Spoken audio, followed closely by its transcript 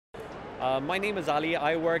My name is Ali.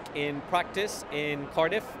 I work in practice in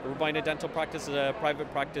Cardiff. Bristol Dental Practice is a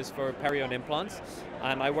private practice for perio and implants,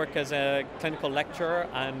 and I work as a clinical lecturer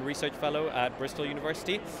and research fellow at Bristol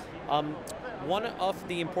University. One of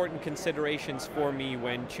the important considerations for me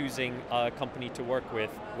when choosing a company to work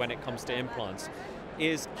with when it comes to implants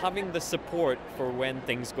is having the support for when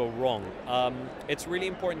things go wrong. It's really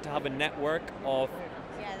important to have a network of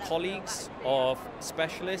colleagues, of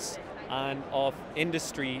specialists, and of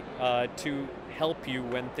industry to help you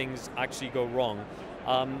when things actually go wrong.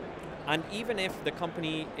 And even if the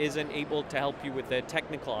company isn't able to help you with the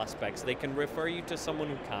technical aspects, they can refer you to someone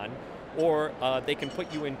who can, or they can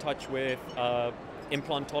put you in touch with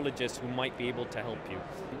implantologists who might be able to help you.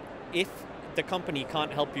 If the company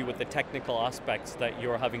can't help you with the technical aspects that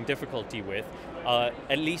you're having difficulty with,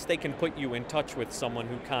 at least they can put you in touch with someone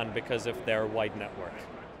who can because of their wide network.